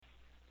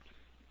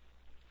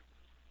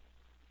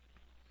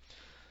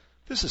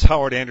This is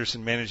Howard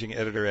Anderson, Managing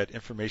Editor at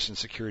Information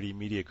Security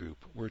Media Group.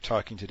 We're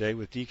talking today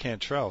with Dee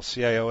Cantrell,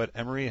 CIO at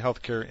Emory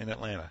Healthcare in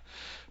Atlanta.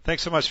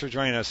 Thanks so much for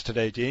joining us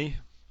today, Dee.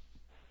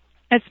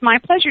 It's my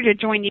pleasure to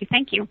join you.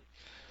 Thank you.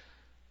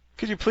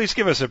 Could you please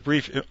give us a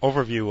brief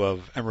overview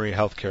of Emory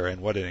Healthcare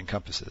and what it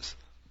encompasses?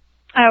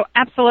 Oh,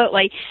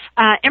 absolutely.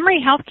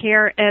 Emory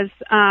Healthcare is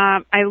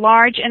a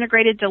large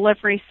integrated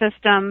delivery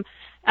system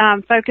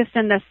focused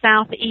in the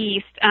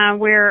southeast,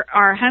 where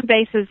our home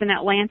base is in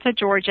Atlanta,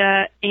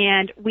 Georgia,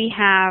 and we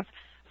have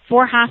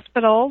 4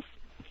 hospitals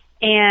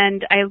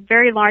and a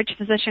very large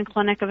physician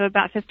clinic of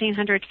about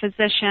 1,500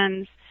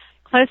 physicians,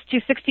 close to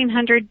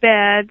 1,600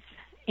 beds,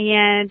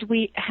 and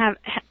we have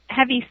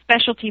heavy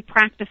specialty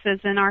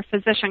practices in our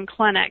physician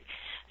clinic.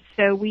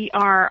 So we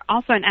are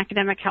also an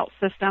academic health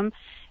system.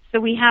 So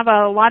we have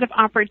a lot of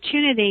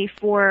opportunity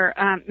for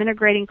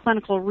integrating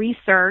clinical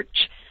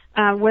research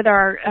with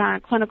our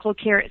clinical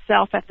care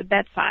itself at the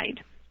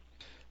bedside.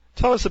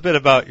 Tell us a bit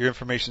about your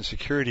information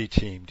security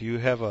team. Do you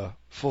have a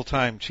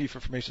full-time chief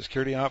information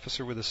security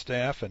officer with a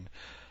staff, and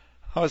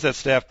how has that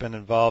staff been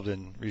involved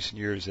in recent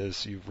years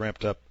as you've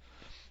ramped up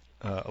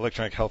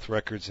electronic health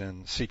records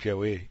and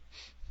CPOE?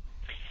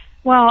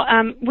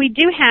 Well, we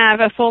do have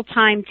a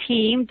full-time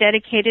team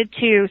dedicated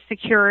to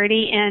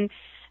security, and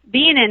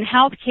being in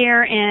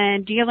healthcare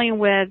and dealing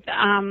with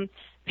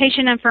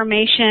patient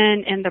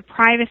information and the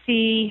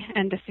privacy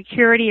and the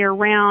security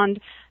around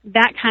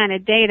that kind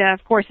of data,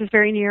 of course, is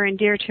very near and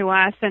dear to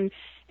us. And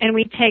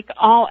we take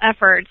all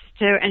efforts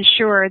to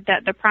ensure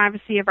that the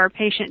privacy of our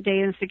patient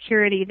data and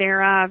security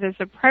thereof is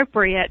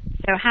appropriate.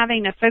 So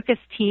having a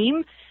focused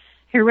team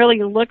who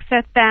really looks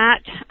at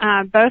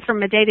that, both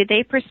from a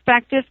day-to-day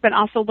perspective, but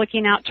also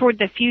looking out toward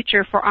the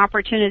future for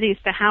opportunities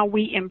to how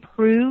we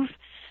improve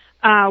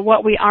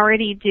what we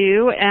already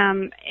do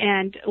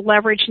and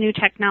leverage new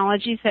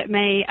technologies that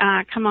may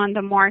come on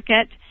the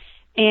market.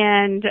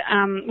 And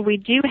we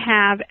do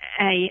have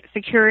a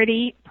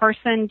security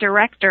person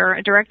director,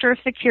 a director of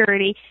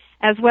security,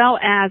 as well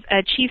as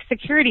a chief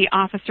security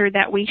officer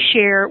that we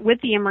share with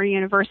the Emory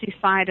University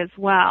side as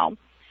well.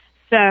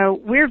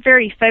 So we're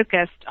very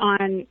focused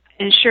on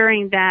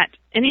ensuring that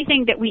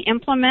anything that we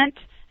implement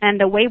and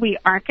the way we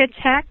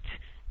architect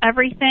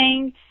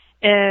everything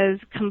is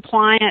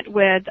compliant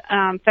with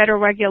federal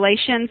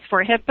regulations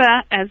for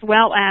HIPAA, as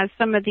well as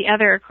some of the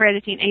other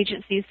accrediting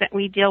agencies that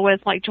we deal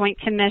with, like Joint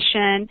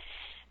Commission,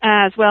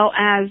 as well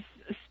as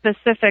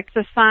specific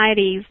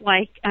societies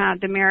like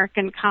the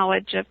American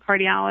College of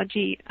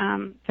Cardiology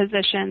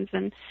Physicians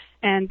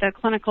and the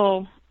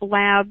Clinical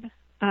Lab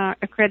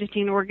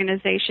Accrediting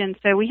Organization.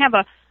 So we have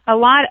a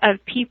lot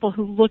of people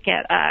who look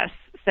at us,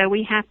 so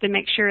we have to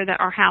make sure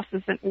that our house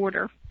is in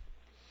order.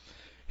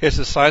 Has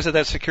the size of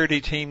that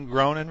security team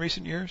grown in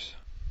recent years?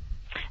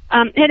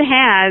 It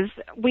has.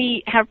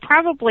 We have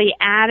probably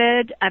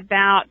added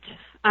about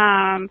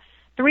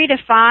 3 to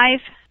 5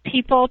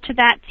 people to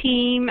that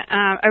team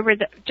over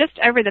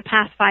the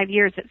past 5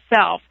 years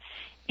itself.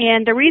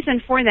 And the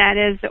reason for that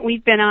is that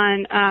we've been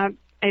on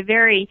a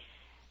very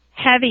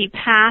heavy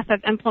path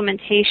of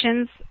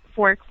implementations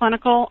for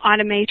clinical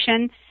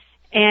automation.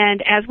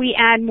 And as we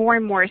add more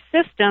and more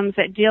systems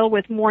that deal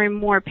with more and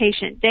more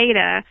patient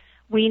data,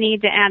 we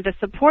need to add the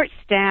support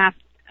staff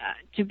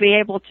to be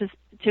able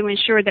to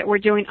ensure that we're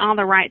doing all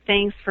the right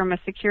things from a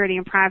security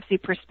and privacy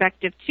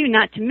perspective too,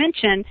 not to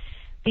mention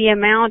the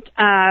amount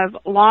of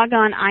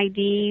logon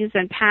IDs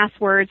and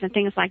passwords and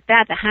things like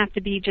that have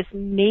to be just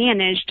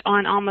managed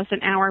on almost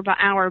an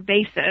hour-by-hour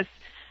basis,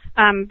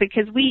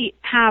 because we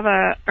have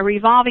a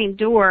revolving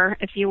door,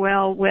 if you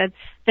will, with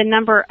the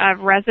number of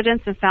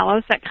residents and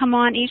fellows that come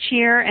on each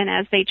year, and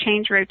as they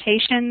change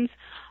rotations,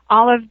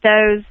 all of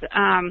those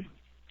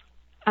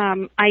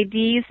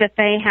IDs that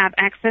they have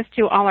access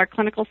to, all our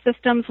clinical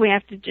systems, we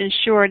have to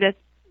ensure that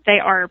they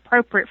are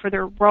appropriate for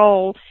their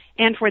role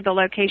and for the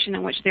location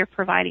in which they're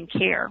providing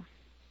care.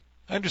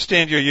 I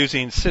understand you're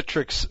using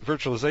Citrix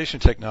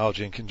virtualization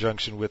technology in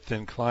conjunction with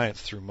thin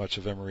clients through much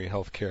of Emory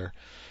Healthcare.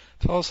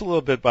 Tell us a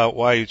little bit about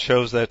why you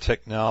chose that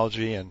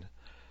technology and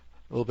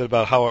a little bit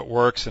about how it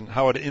works and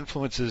how it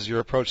influences your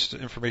approach to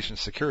information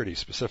security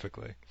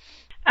specifically.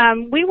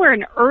 We were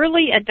an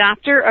early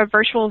adopter of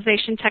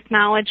virtualization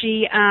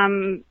technology.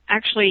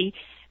 Actually,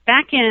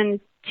 back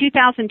in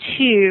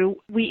 2002,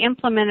 we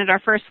implemented our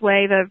first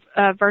wave of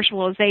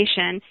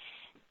virtualization.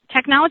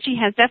 Technology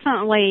has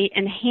definitely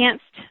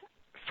enhanced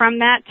from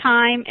that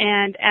time,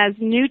 and as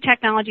new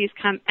technologies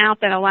come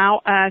out that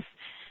allow us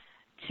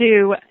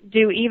to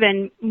do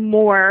even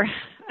more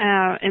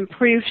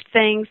improved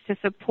things to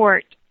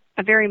support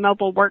a very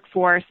mobile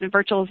workforce, and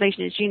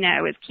virtualization, as you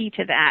know, is key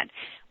to that.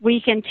 We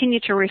continue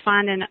to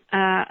refine and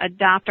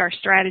adopt our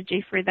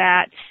strategy for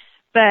that.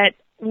 But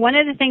one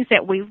of the things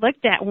that we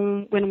looked at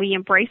when we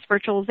embraced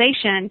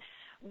virtualization,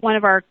 one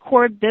of our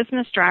core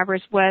business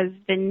drivers was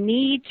the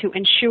need to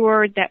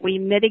ensure that we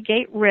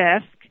mitigate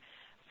risk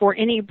for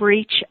any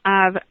breach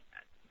of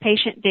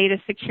patient data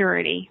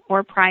security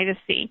or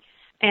privacy.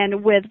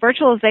 And with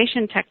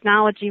virtualization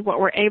technology, what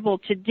we're able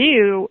to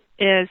do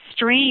is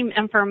stream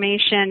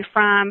information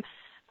from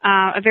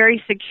a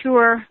very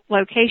secure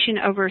location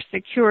over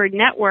secured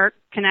network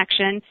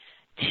connection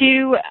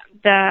to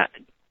the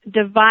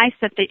device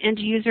that the end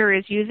user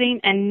is using,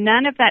 and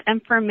none of that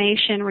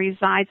information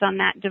resides on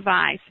that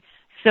device.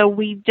 So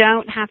we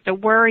don't have to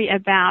worry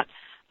about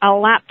a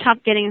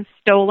laptop getting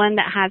stolen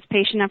that has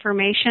patient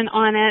information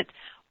on it,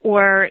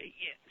 or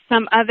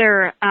some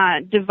other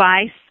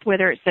device,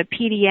 whether it's a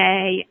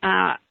PDA,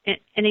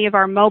 any of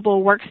our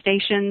mobile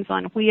workstations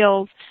on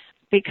wheels,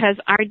 because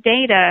our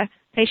data,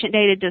 patient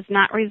data, does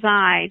not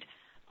reside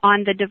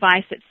on the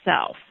device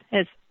itself.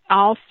 It's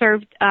all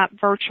served up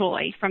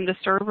virtually from the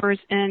servers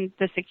in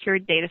the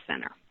secured data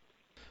center.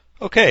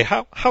 Okay,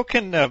 how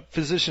can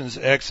physicians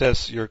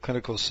access your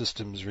clinical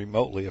systems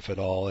remotely, if at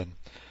all, and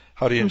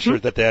how do you ensure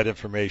that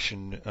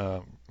information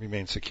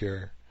remains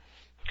secure?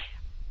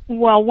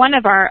 Well, one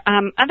of our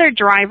other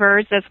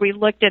drivers, as we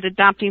looked at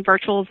adopting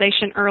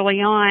virtualization early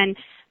on,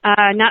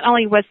 not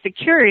only was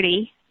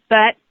security,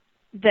 but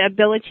the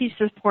ability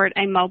to support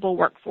a mobile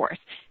workforce.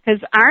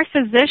 Because our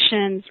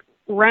physicians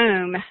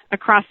roam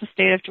across the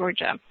state of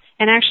Georgia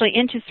and actually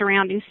into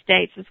surrounding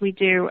states as we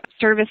do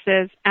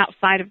services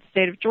outside of the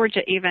state of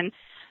Georgia even.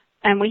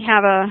 And we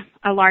have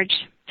a large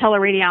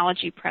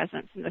teleradiology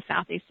presence in the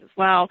Southeast as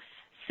well.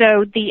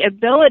 So the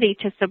ability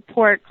to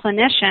support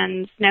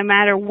clinicians, no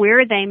matter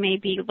where they may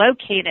be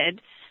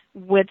located,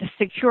 with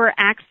secure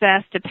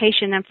access to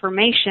patient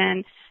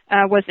information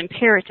was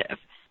imperative.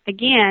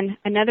 Again,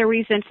 another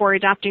reason for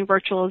adopting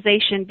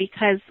virtualization,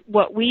 because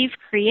what we've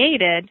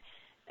created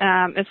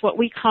is what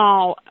we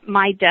call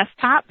My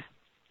Desktop,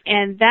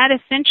 and that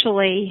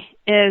essentially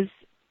is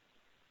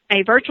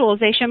a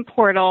virtualization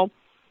portal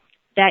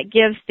that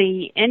gives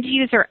the end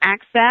user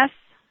access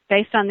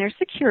based on their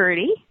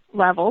security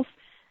levels,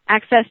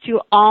 access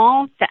to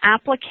all the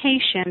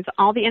applications,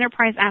 all the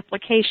enterprise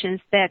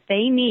applications that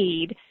they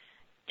need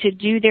to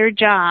do their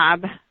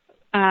job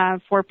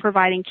for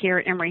providing care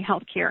at Emory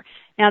Healthcare.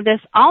 Now, this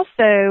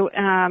also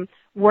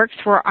works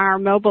for our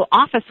mobile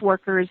office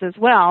workers as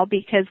well,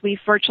 because we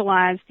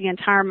virtualized the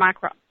entire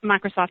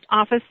Microsoft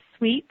Office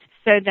suite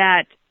so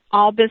that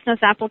all business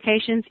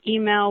applications,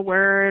 email,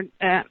 Word,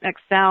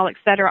 Excel,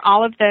 etc.,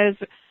 all of those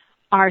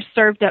are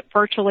served up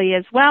virtually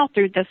as well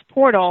through this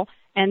portal.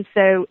 And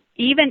so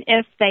even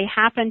if they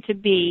happen to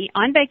be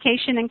on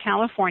vacation in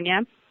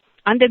California,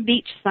 on the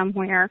beach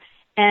somewhere,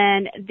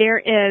 and there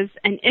is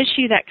an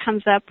issue that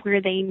comes up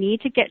where they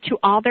need to get to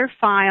all their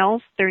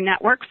files, their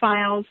network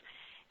files,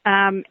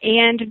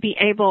 and be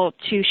able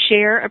to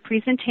share a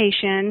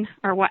presentation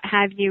or what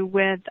have you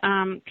with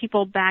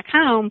people back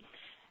home,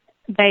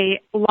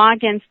 they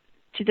log in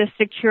to the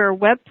secure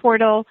web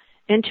portal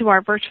into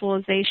our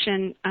virtualized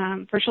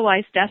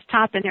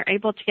desktop, and they're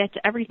able to get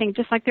to everything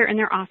just like they're in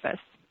their office.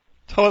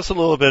 Tell us a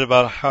little bit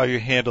about how you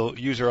handle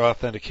user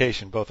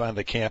authentication, both on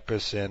the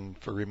campus and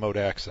for remote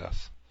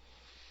access.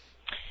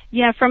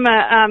 Yeah, from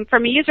a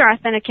user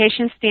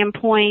authentication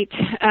standpoint,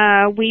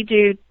 we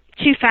do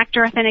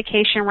two-factor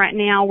authentication right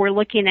now. We're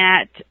looking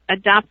at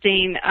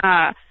adopting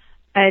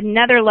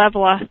another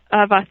level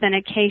of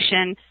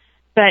authentication,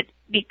 but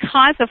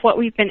because of what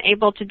we've been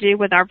able to do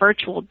with our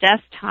virtual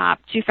desktop,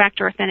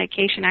 two-factor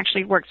authentication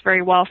actually works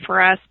very well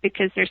for us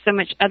because there's so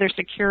much other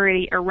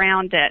security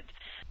around it.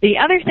 The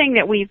other thing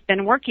that we've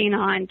been working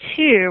on,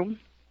 too,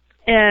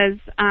 is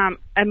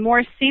a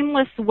more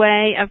seamless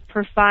way of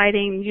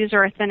providing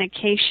user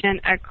authentication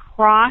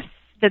across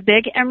the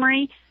big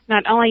Emory,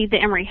 not only the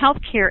Emory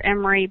Healthcare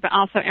Emory, but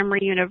also Emory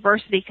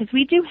University, because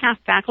we do have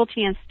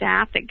faculty and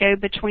staff that go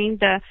between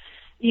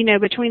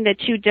the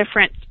two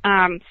different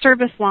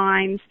service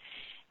lines.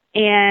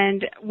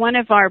 And one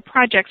of our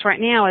projects right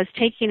now is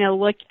taking a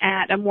look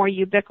at a more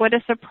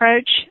ubiquitous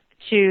approach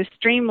to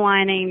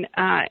streamlining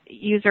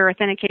user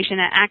authentication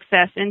and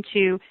access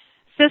into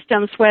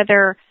systems,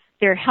 whether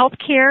they're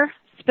healthcare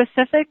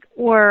specific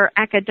or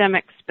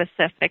academic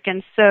specific.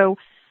 And so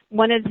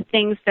one of the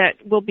things that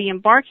we'll be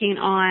embarking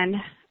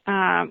on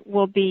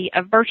will be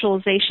a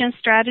virtualization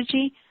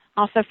strategy,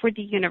 also for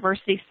the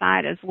university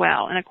side as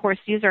well. And of course,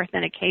 user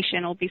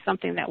authentication will be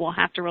something that we'll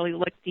have to really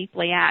look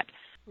deeply at.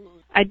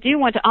 I do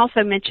want to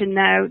also mention,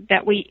 though,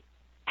 that we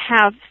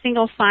have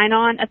single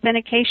sign-on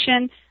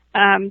authentication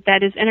that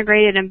is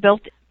integrated and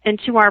built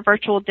into our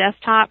virtual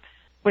desktop,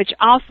 which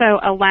also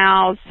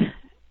allows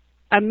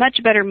a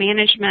much better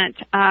management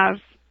of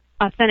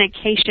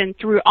authentication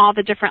through all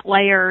the different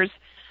layers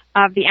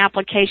of the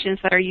applications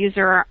that our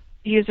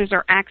users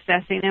are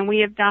accessing. And we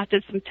have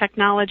adopted some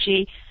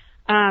technology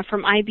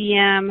from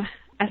IBM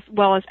as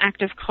well as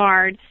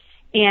ActiveCard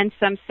and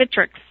some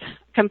Citrix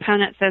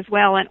components as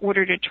well in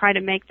order to try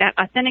to make that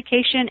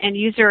authentication and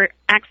user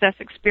access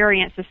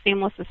experience as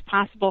seamless as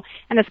possible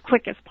and as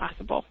quick as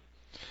possible.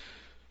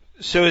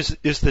 So is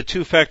the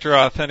two-factor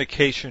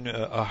authentication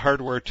a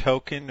hardware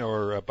token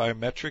or a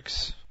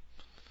biometrics?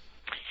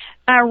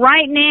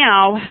 Right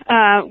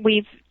now,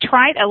 we've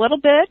tried a little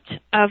bit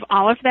of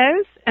all of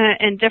those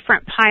in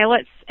different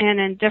pilots and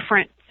in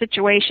different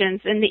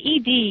situations. In the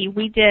ED,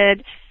 we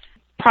did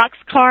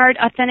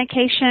ProxCard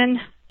authentication.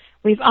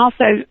 We've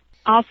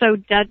also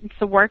done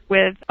some work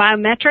with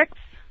biometrics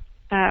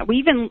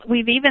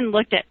we've even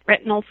looked at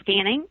retinal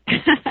scanning.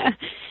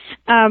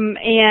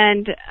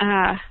 And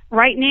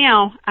right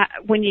now,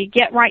 when you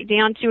get right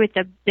down to it,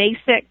 the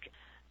basic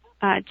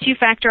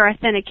two-factor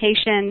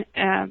authentication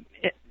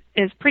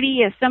is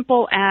pretty as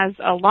simple as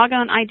a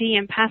logon ID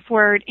and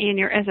password and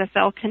your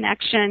SSL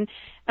connection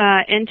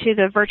into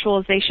the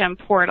virtualization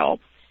portal.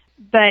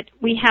 But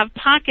we have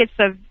pockets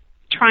of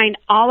trying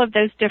all of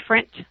those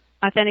different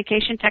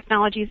authentication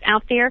technologies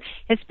out there.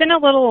 It's been a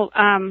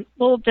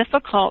little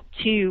difficult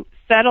to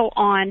settle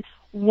on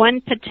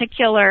one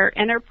particular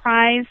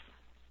enterprise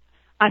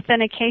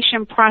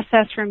authentication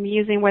process from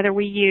using whether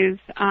we use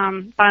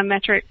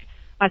biometric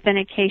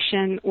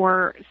authentication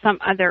or some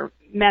other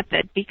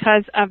method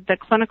because of the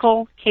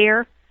clinical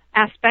care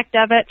aspect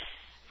of it.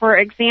 For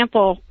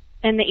example,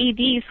 in the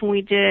EDs, when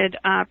we did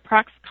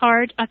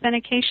ProxCard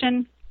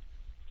authentication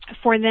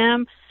for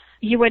them,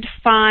 you would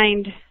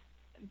find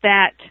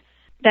that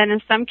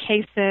in some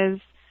cases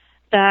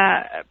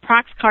the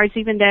ProxCards,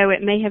 even though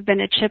it may have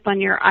been a chip on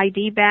your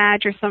ID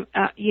badge or some,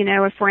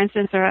 if, for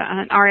instance,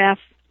 an RF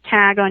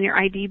tag on your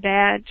ID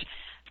badge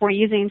for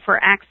using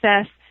for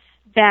access,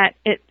 that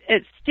it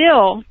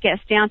still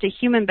gets down to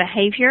human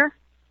behavior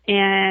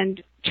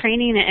and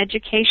training and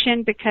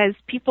education because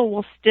people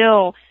will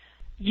still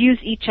use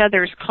each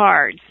other's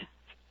cards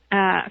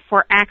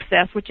for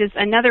access, which is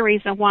another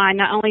reason why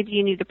not only do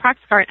you need the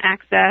ProxCard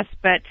access,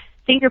 but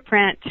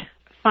fingerprint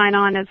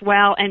sign-on as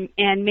well,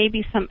 and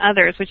maybe some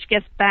others, which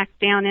gets back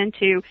down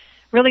into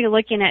really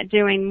looking at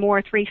doing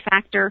more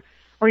three-factor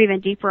or even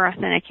deeper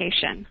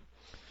authentication.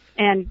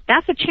 And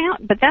that's a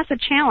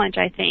challenge,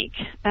 I think,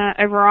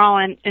 overall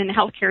in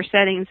healthcare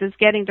settings, is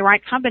getting the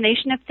right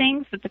combination of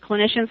things that the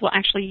clinicians will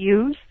actually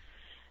use,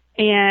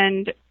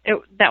 and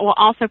that will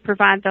also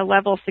provide the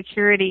level of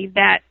security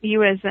that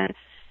you as an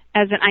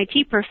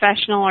IT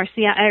professional or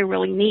CIO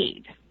really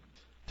need.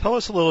 Tell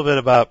us a little bit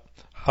about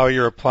how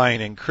you're applying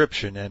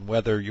encryption and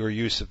whether your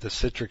use of the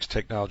Citrix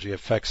technology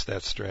affects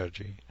that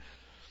strategy.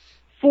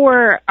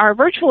 For our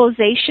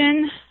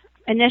virtualization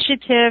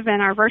initiative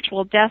and our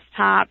virtual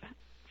desktop,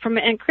 from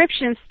an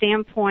encryption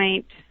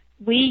standpoint,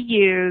 we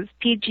use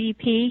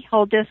PGP,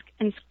 whole disk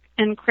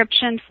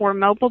encryption for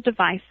mobile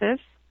devices.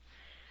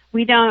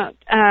 We don't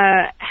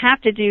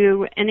have to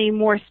do any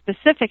more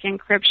specific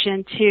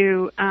encryption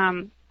to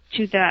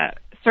the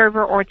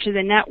server or to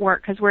the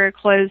network because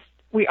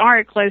we are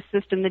a closed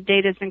system. The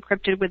data is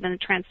encrypted within the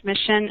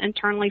transmission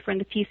internally from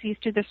the PCs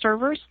to the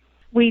servers.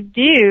 We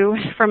do,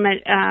 from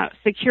a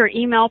secure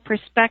email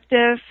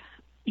perspective,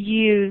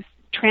 use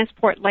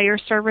Transport Layer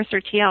Service,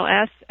 or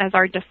TLS, as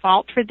our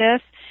default for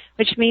this,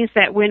 which means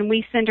that when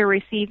we send or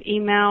receive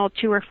email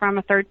to or from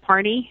a third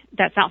party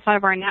that's outside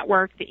of our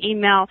network, the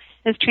email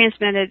is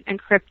transmitted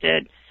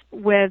encrypted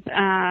with,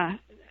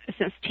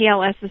 since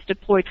TLS is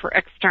deployed for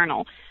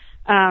external.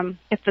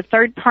 If the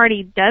third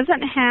party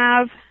doesn't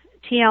have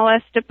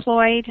TLS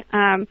deployed,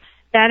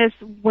 that is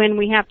when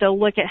we have to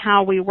look at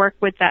how we work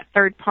with that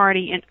third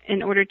party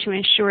in order to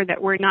ensure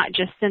that we're not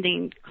just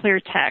sending clear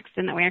text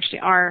and that we actually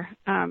are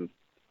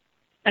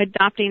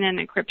adopting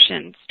an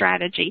encryption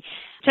strategy.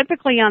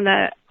 Typically on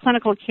the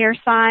clinical care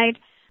side,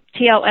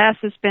 TLS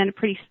has been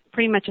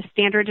pretty much a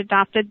standard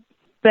adopted,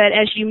 but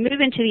as you move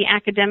into the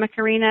academic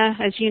arena,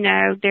 as you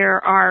know,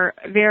 there are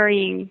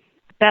varying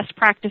best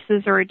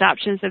practices or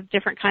adoptions of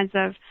different kinds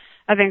of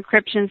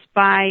encryptions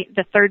by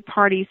the third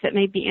parties that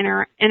may be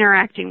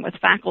interacting with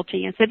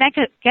faculty. And so that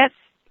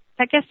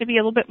gets to be a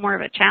little bit more of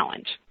a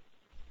challenge.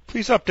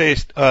 Please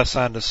update us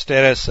on the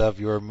status of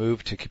your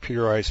move to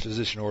computerized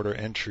physician order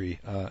entry,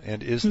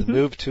 and is the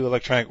move to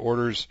electronic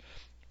orders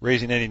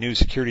raising any new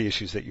security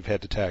issues that you've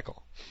had to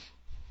tackle?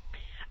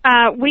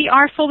 We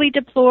are fully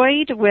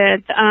deployed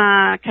with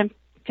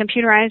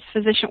computerized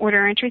physician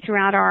order entry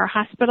throughout our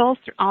hospitals,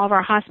 through all of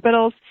our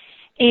hospitals,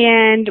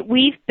 and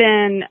we've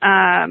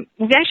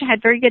actually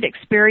had very good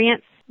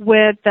experience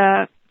with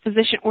the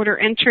physician order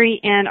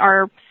entry and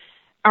are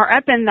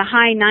up in the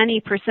high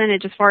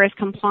 90% as far as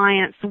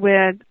compliance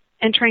with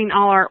entering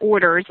all our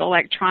orders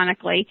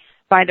electronically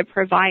by the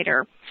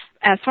provider.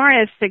 As far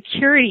as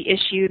security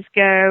issues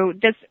go,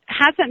 there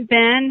haven't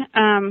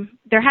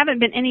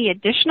been any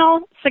additional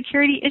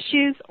security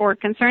issues or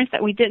concerns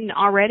that we didn't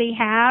already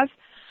have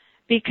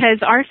because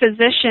our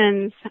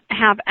physicians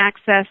have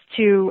access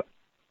to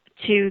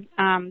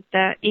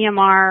the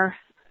EMR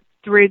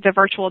through the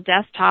virtual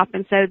desktop,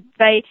 and so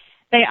they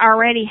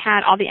already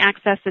had all the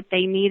access that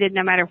they needed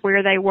no matter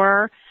where they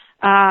were,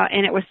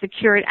 and it was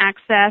secured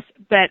access.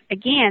 But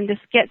again, this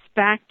gets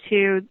back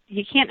to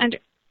you can't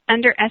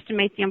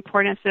underestimate the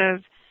importance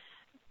of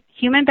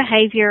human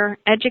behavior,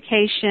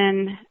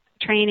 education,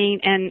 training,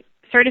 and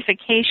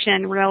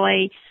certification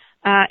really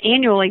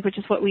annually, which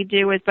is what we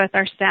do with both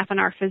our staff and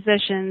our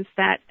physicians,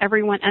 that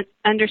everyone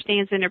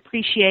understands and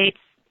appreciates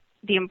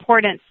the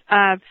importance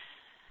of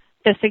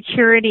the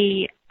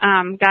security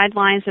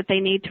guidelines that they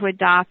need to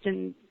adopt,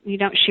 and you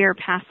don't share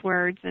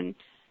passwords, and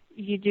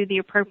you do the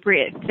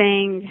appropriate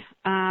thing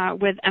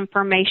with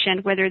information,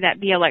 whether that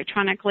be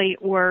electronically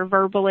or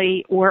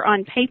verbally or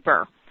on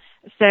paper.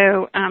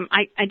 So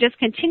I just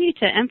continue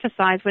to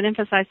would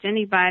emphasize to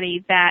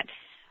anybody that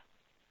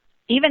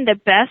even the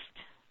best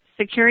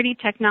security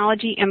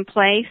technology in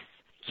place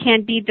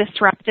can be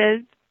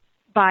disrupted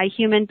by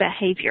human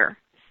behavior.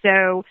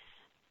 So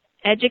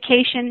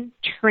education,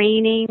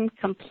 training,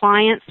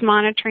 compliance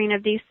monitoring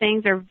of these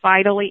things are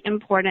vitally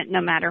important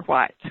no matter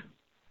what.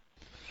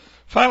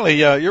 Finally,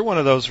 you're one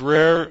of those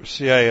rare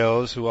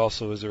CIOs who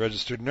also is a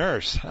registered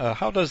nurse.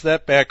 How does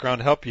that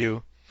background help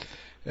you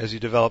as you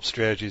develop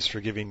strategies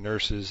for giving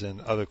nurses and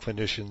other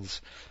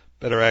clinicians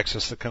better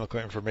access to clinical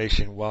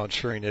information while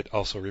ensuring it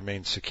also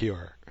remains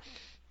secure?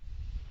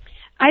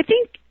 I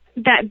think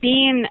that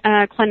being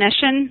a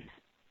clinician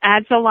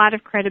adds a lot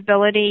of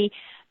credibility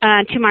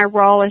to my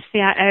role as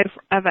CIO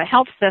of a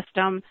health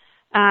system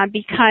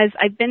because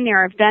I've been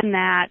there, I've done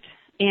that,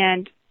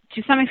 and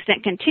to some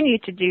extent continue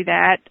to do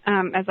that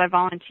as I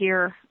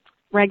volunteer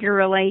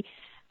regularly.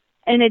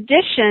 In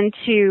addition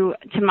to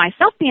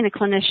myself being a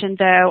clinician,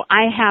 though,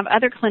 I have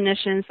other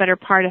clinicians that are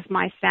part of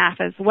my staff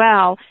as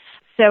well.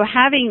 So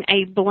having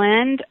a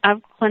blend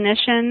of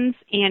clinicians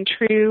and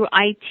true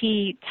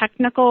IT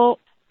technical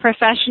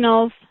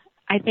professionals,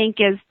 I think,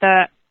 is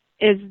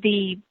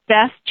the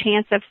best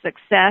chance of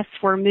success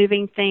for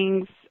moving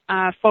things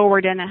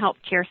forward in a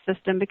healthcare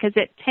system, because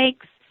it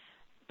takes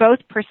both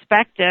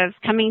perspectives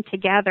coming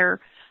together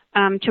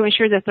to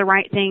ensure that the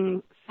right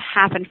things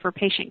happen for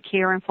patient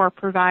care and for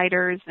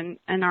providers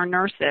and our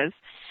nurses.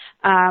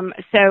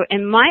 So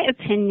in my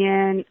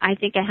opinion, I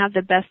think I have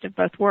the best of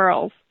both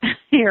worlds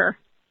here.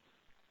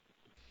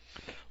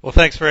 Well,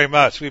 thanks very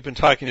much. We've been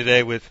talking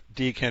today with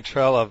Dee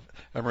Cantrell of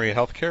Emory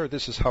Healthcare.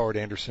 This is Howard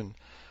Anderson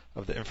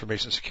of the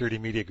Information Security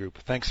Media Group.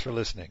 Thanks for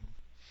listening.